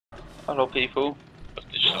Hello people, of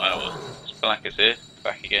DigitalAWA. It's Black is here,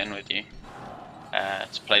 back again with you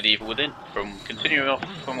to play the Evil Within, from continuing off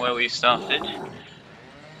from where we started,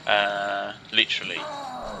 literally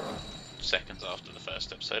seconds after the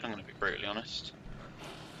first episode. I'm going to be brutally honest,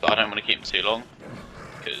 but I don't want to keep them too long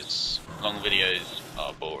because long videos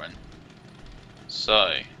are boring.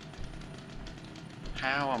 So,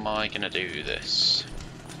 how am I going to do this?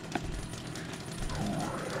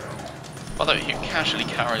 Although he casually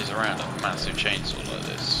carries around a massive chainsaw like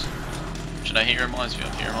this. Do you know who he reminds me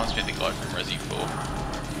of? He reminds me of the guy from Resi 4.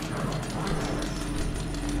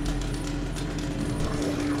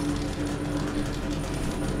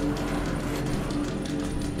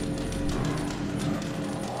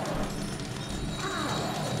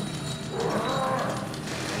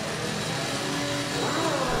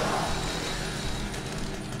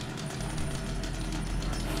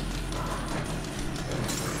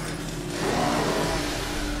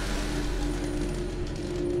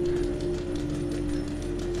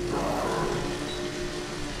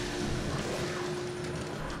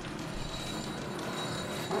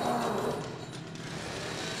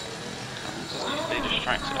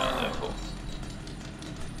 Distracted out there for.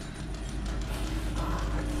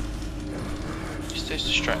 He stays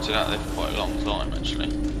distracted out there for quite a long time actually.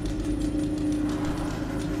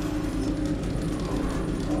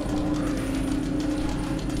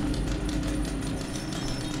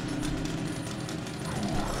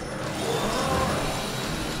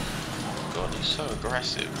 God, he's so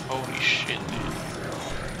aggressive. Holy shit, dude.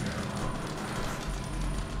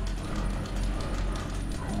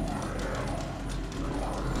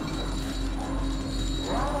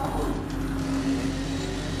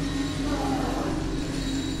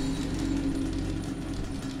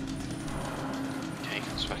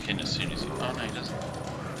 Back in as soon as he... Oh no, he doesn't.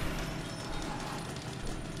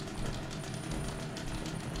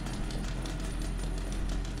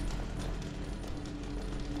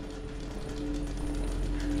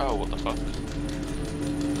 Oh, what the fuck?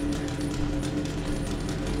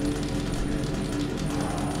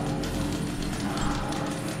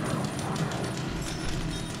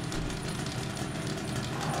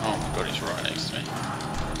 Oh my god, he's right next to me.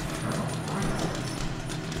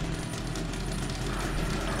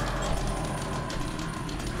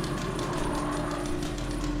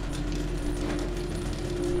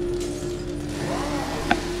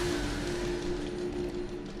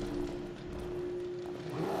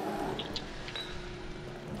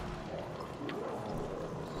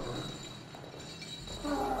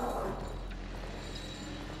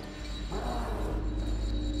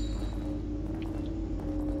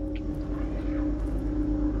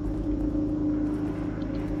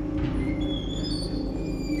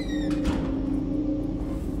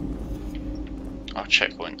 Oh,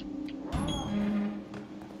 checkpoint.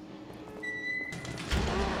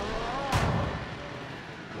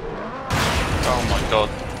 Oh my god.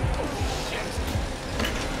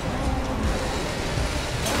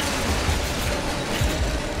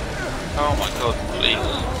 Oh my god,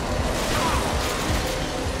 please.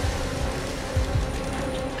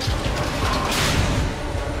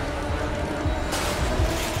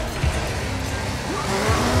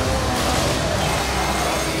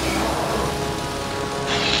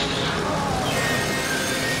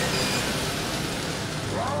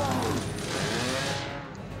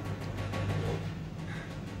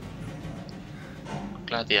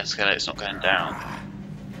 Glad the escalator's not going down.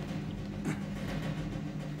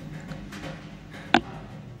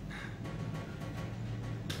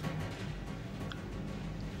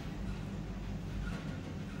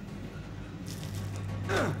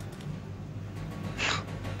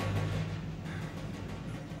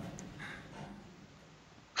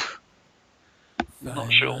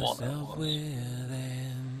 Not sure what that was.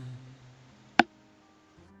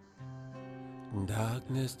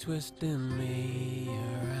 Darkness twisting me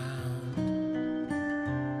around.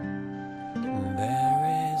 There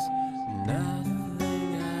is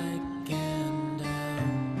nothing I can do.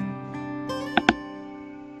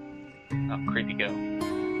 Oh, creepy girl.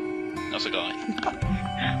 That's a guy.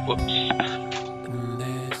 Whoops.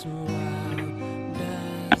 This world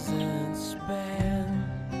doesn't spin.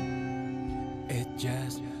 It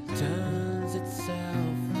just turns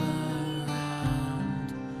itself around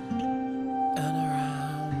and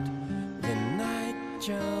around. The night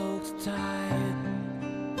chokes tight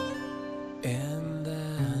in the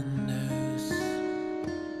noose.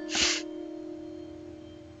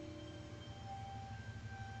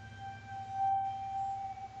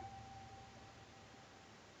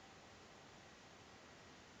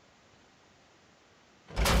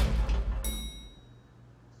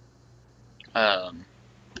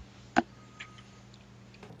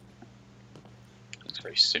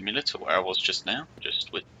 Very similar to where I was just now,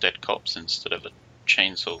 just with dead cops instead of a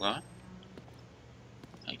chainsaw guy.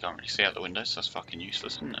 You can't really see out the window, so that's fucking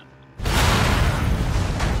useless, isn't it?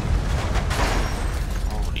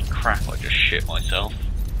 Holy crap, I just shit myself.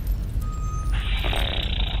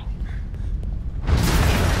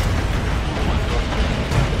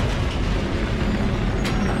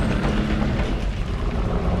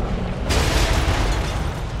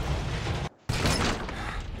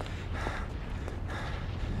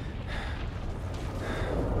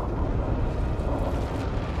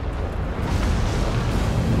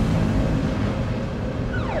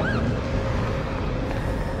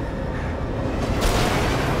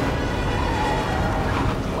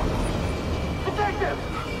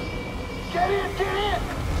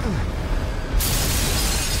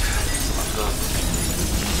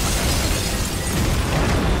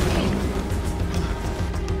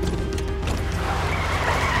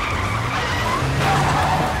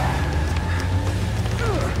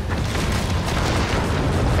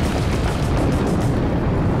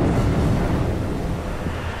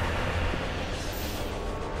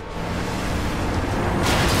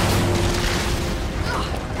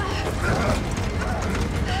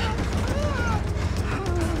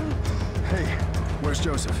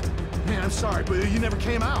 Joseph. Man, I'm sorry, but you never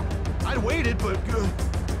came out. I waited, but...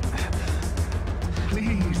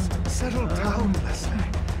 Please, settle down, Leslie.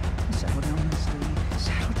 Settle down, Leslie.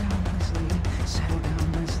 Settle down, Leslie. Settle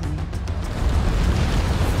down, Leslie.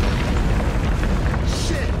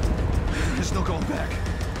 Shit! There's no going back.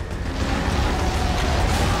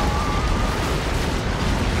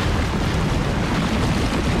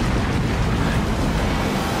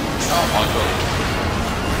 Oh my god.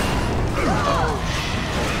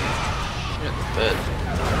 Bed.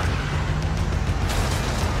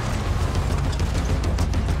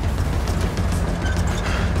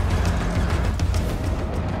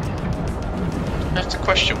 I have to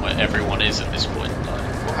question where everyone is at this point. Like,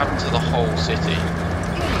 what happened to the whole city?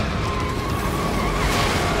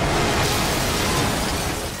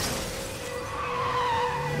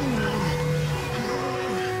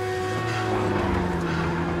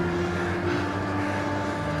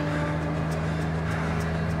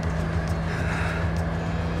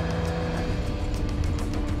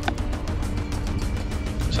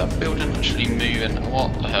 Is that building actually moving?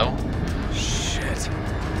 What the hell? Shit.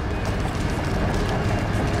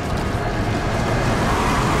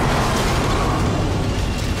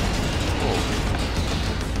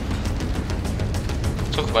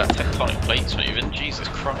 Talk about tectonic plates moving, Jesus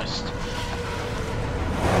Christ.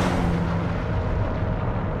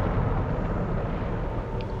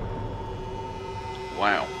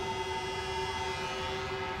 Wow.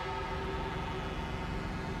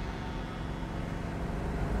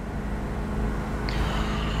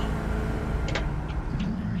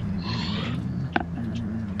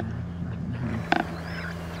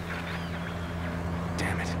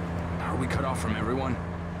 From everyone?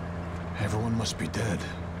 Everyone must be dead.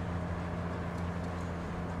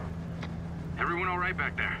 Everyone all right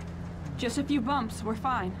back there? Just a few bumps, we're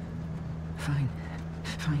fine. Fine.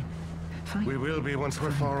 Fine. Fine. We will be once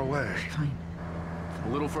we're far away. Fine. A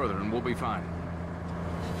little further and we'll be fine.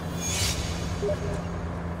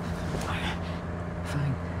 Fine.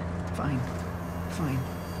 Fine. Fine. Fine.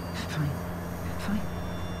 Fine.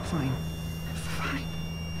 Fine. Fine.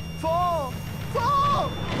 Fall!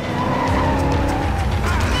 Fall!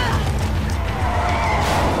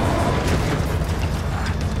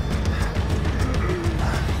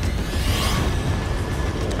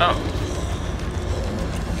 Oh.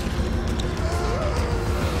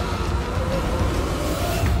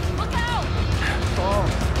 Look out! Fall!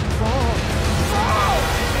 Fall! Fall!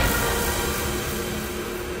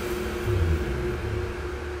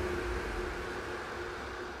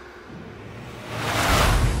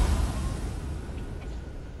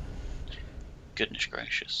 Goodness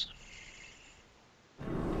gracious.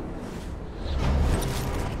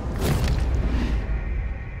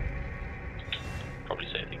 Probably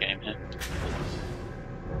save the game here.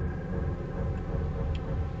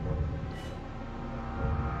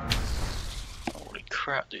 Holy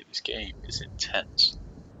crap, dude, this game is intense.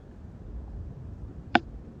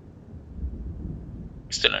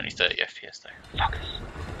 Still only 30 FPS though. Fuckers.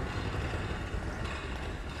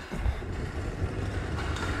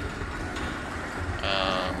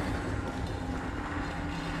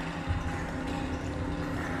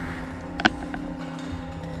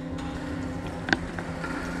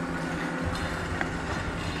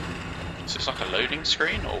 Is this like a loading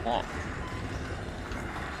screen or what?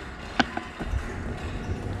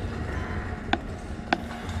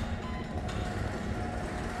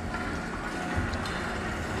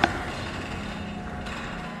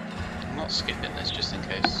 skipping this just in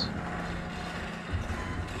case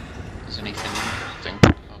there's anything interesting.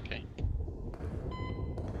 Okay.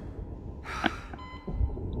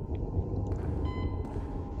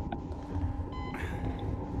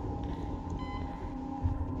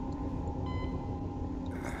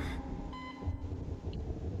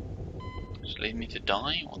 Just leave me to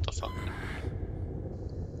die? What the fuck?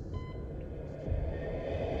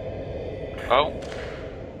 Oh.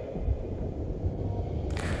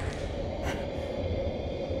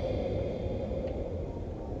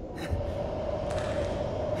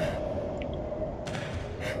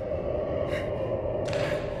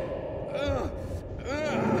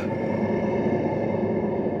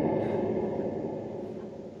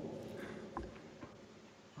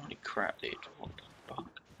 Holy crap, dude. What the fuck?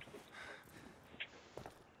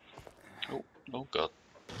 Oh, oh god.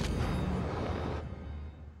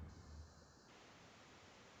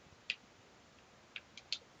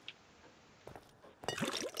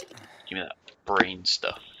 Give me that brain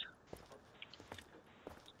stuff.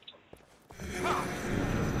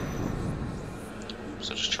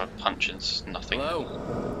 So just try to punch and it's nothing.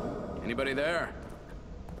 Hello? Anybody there?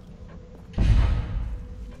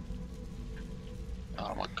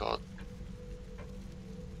 Oh my god.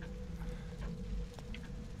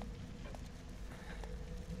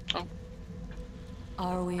 Oh.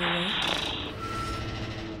 Are we awake?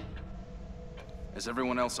 Is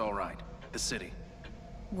everyone else all right? The city.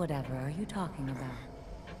 Whatever are you talking about?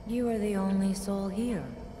 You are the only soul here.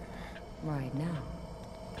 Right now.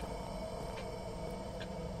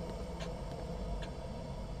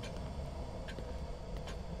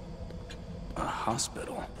 A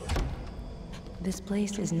hospital. This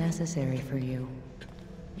place is necessary for you.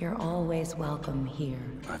 You're always welcome here.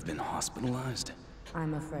 I've been hospitalized.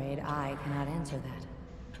 I'm afraid I cannot answer that.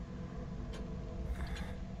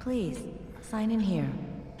 Please, sign in here.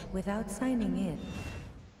 Without signing in.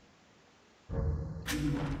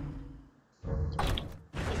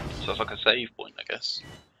 Sounds like a save point, I guess.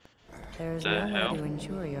 There's The no hell? way to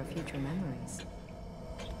ensure your future memories.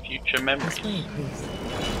 Future memories. This way, please.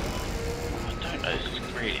 I don't know, this is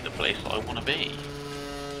really the place that I want to be.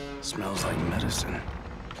 Smells like medicine.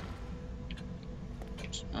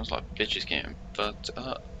 Smells like bitches getting fucked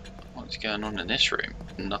up. What's going on in this room?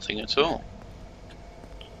 Nothing at all.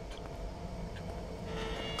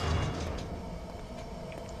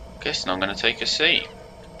 Guessing I'm going to take a seat.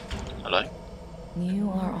 Hello?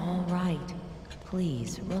 You are all right.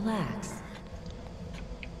 Please, relax.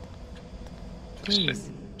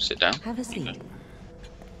 Please, Sit down. have a seat. Okay.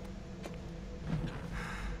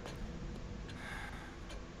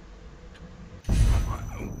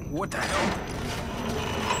 What the hell?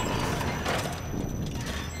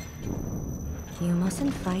 You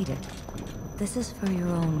mustn't fight it. This is for your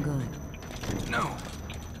own good. No.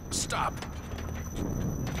 Stop.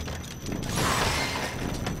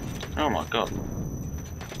 Oh my god.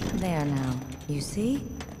 There now. You see?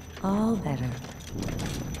 All better.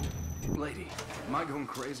 Lady, am I going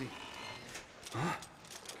crazy?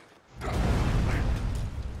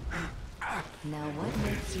 Now what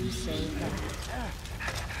makes you say that?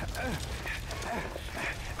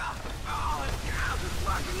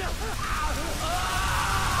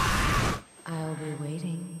 I'll be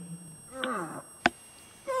waiting.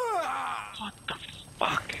 What the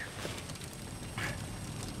fuck?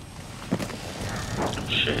 Oh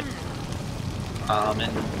shit. I'm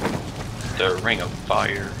in the ring of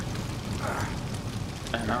fire.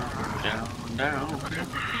 And I'm down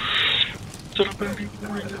to the burning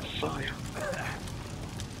ring of fire.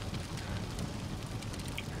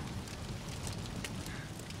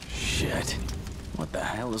 Shit. What the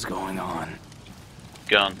hell is going on?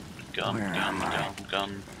 Gun. Where am I?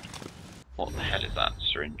 Gun. What the hell is that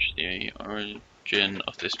syringe? The origin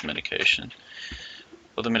of this medication.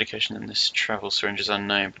 Well, the medication in this travel syringe is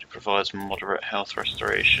unknown, but it provides moderate health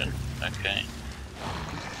restoration. Okay.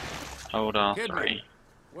 Hold R3. Kidman,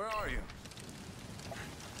 where are you?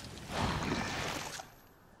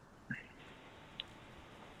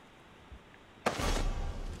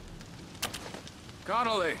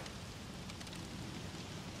 Connolly!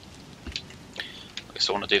 I guess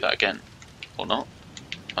I want to do that again. Or not.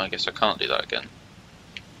 I guess I can't do that again.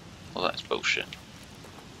 Well, that's bullshit.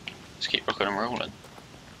 Let's keep rocking and rolling.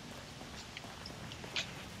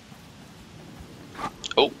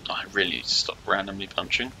 Oh, I really need to stop randomly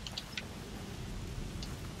punching.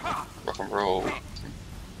 Rock and roll.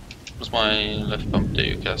 What's my left bump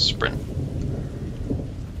do? Cast sprint.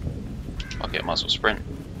 Okay, I might as well sprint.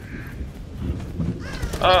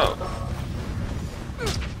 Oh!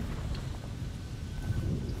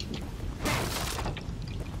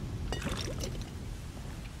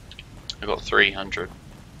 I got 300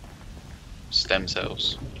 stem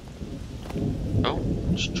cells. Oh,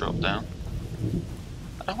 just drop down.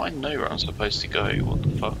 How do I know where I'm supposed to go? What the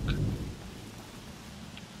fuck?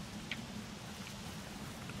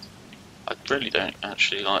 I really don't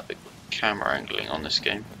actually like the camera angling on this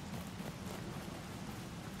game.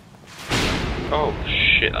 Oh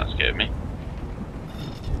shit, that scared me.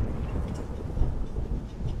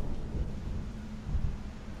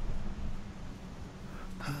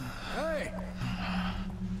 Hey!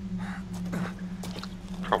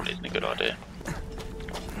 Probably isn't a good idea.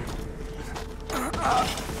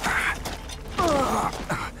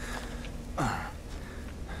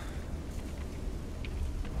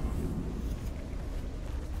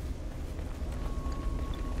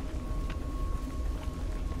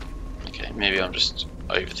 Okay, maybe I'm just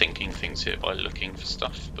overthinking things here by looking for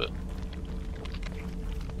stuff, but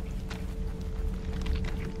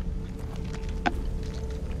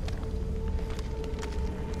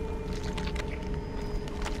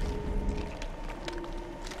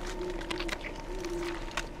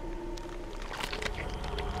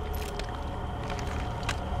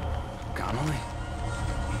Connolly?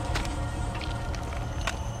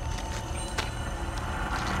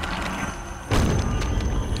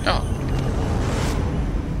 oh.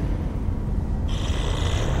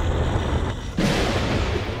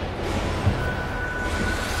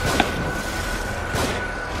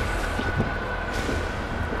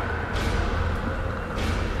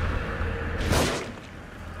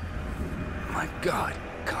 My God,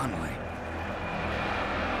 Connolly.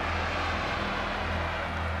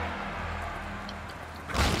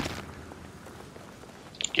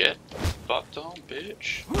 Get fucked on,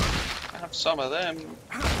 bitch. Have some of them.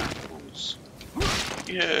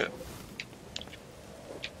 Yeah.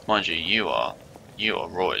 Mind you, you are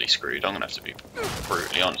royally screwed. I'm gonna have to be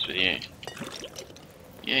brutally honest with you.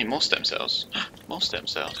 Yeah, more stem cells. More stem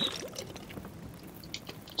cells.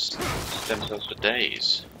 Stem cells for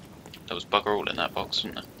days. There was bugger all in that box,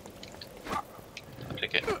 wasn't there? I'll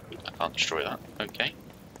take it. I can't destroy that. Okay.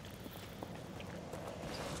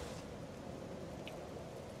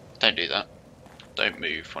 Don't do that. Don't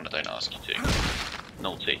move when I don't ask you to.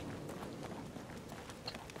 Naughty.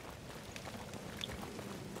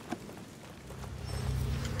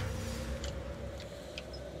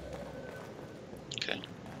 Okay.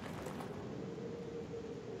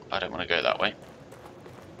 I don't want to go that way.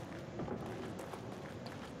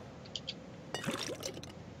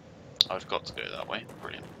 I've got to go that way.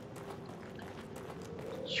 Brilliant.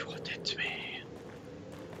 You are dead to me.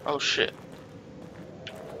 Oh shit.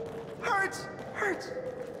 Hurts! Hurts!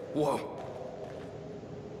 Whoa.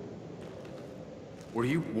 Were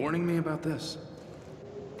you warning me about this?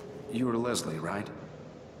 You are Leslie, right?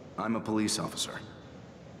 I'm a police officer.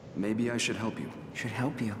 Maybe I should help you. Should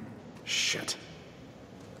help you. Shit.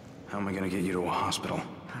 How am I gonna get you to a hospital?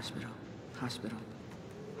 Hospital. Hospital.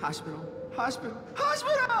 Hospital. Hospital.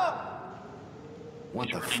 Hospital! What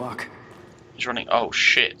the fuck? He's running. Oh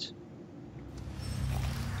shit.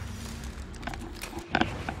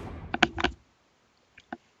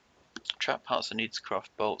 Trap parts are needed to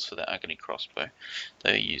craft bolts for the agony crossbow.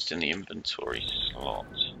 They are used in the inventory slot.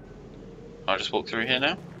 I'll just walk through here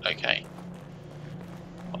now? Okay.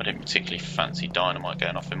 I didn't particularly fancy dynamite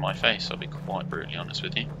going off in my face, I'll be quite brutally honest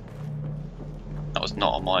with you. That was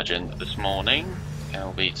not on my agenda this morning.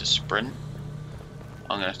 LB to sprint.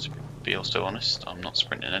 I'm going to have to be also honest, I'm not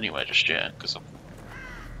sprinting anywhere just yet, because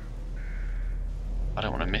I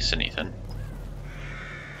don't want to miss anything.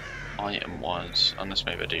 Item wise, unless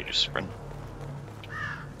maybe I do just sprint.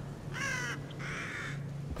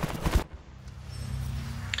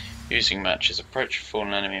 Using matches, approach a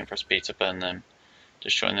fallen enemy and press B to burn them.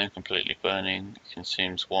 Destroying them completely. Burning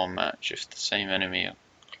consumes one match. If the same enemy are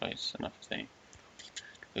close enough to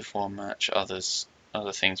with one match, other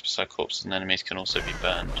things beside corpses and enemies can also be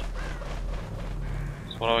burned.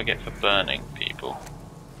 So what do I get for burning people?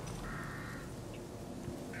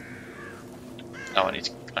 Oh, I need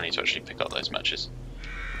to actually pick up those matches.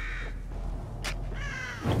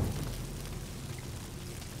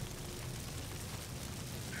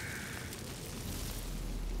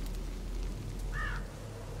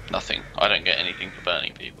 Nothing. I don't get anything for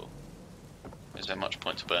burning people. Is there much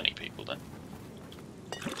point to burning people then?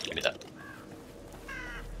 Give me that.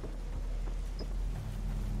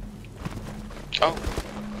 Oh!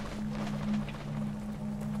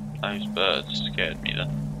 Those birds scared me then.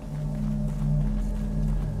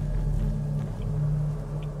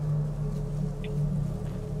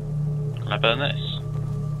 Can I burn this?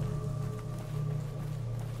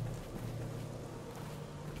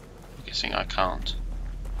 I'm guessing I can't.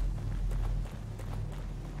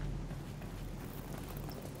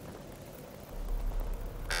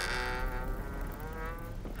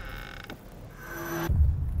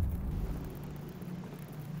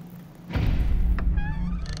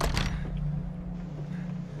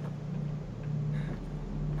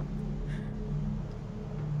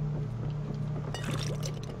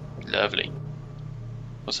 Lovely.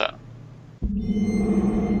 What's that?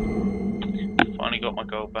 Finally got my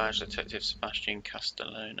gold badge, Detective Sebastian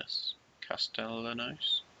Castellanos.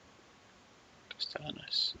 Castellanos?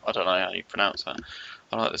 Castellanos. I don't know how you pronounce that.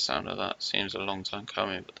 I like the sound of that. Seems a long time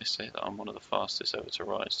coming, but they say that I'm one of the fastest ever to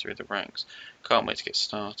rise through the ranks. Can't wait to get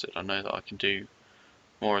started. I know that I can do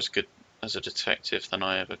more as good as a detective than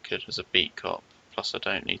I ever could as a beat cop. Plus I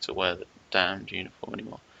don't need to wear the damned uniform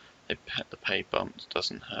anymore. The pay bump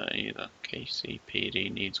doesn't hurt either. KCPD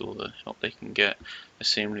needs all the help they can get. A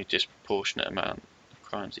seemingly disproportionate amount of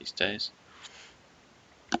crimes these days.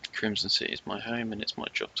 Crimson City is my home and it's my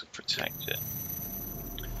job to protect it.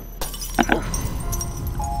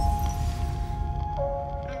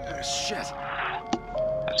 Shit.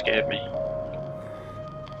 That scared me.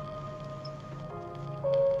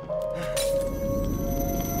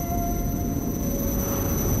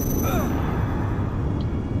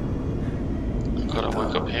 God, I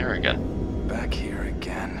woke up here again. Back here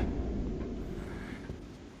again.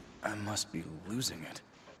 I must be losing it.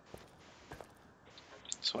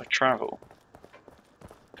 So I travel.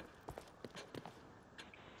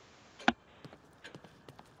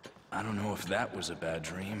 I don't know if that was a bad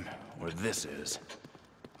dream, or this is.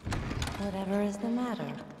 Whatever is the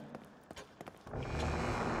matter?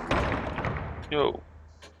 Yo.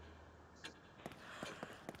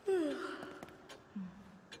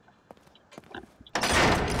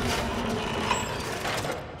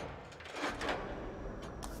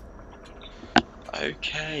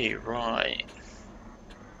 Okay, right.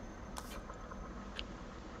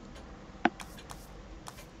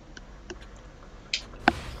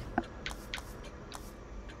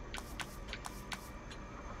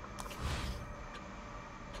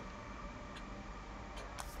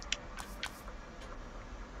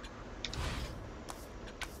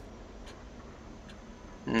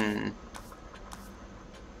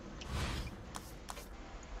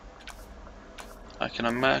 I can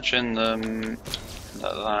imagine them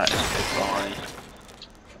that is goodbye,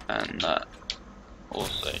 and that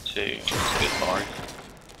also too is goodbye.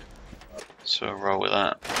 So we'll roll with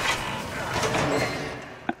that.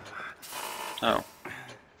 Oh.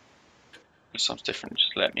 If something's different,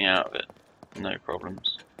 just let me out of it. No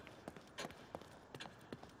problems.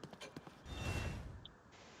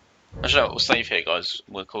 Actually, no, we'll save here, guys.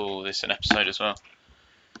 We'll call this an episode as well.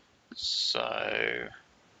 So,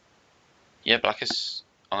 yeah, Blackest,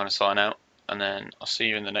 I'm going to sign out, and then I'll see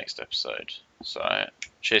you in the next episode. So,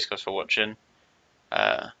 cheers, guys, for watching.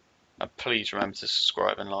 And please remember to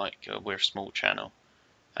subscribe and like. We're a small channel,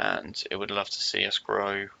 and it would love to see us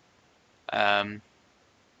grow. I'll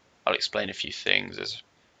explain a few things. There's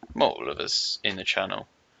multiple of us in the channel.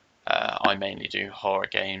 I mainly do horror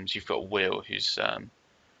games. You've got Will, who's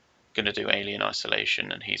going to do Alien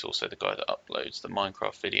Isolation, and he's also the guy that uploads the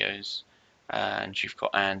Minecraft videos. And you've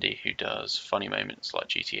got Andy, who does funny moments like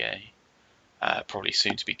GTA, probably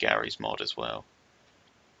soon to be Gary's mod as well.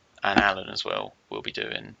 And Alan as well will be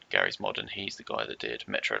doing Gary's mod, and he's the guy that did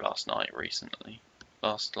Metro Last Night recently.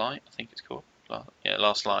 Last Light, I think it's called. Yeah,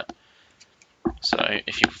 Last Light. So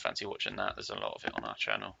if you fancy watching that, there's a lot of it on our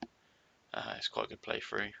channel. It's quite a good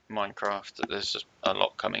playthrough. Minecraft, there's just a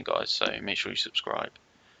lot coming, guys, so make sure you subscribe.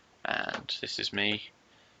 And this is me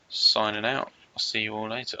signing out. I'll see you all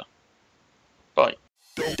later. Bye.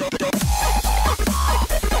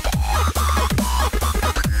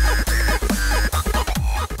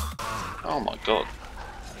 Oh my god.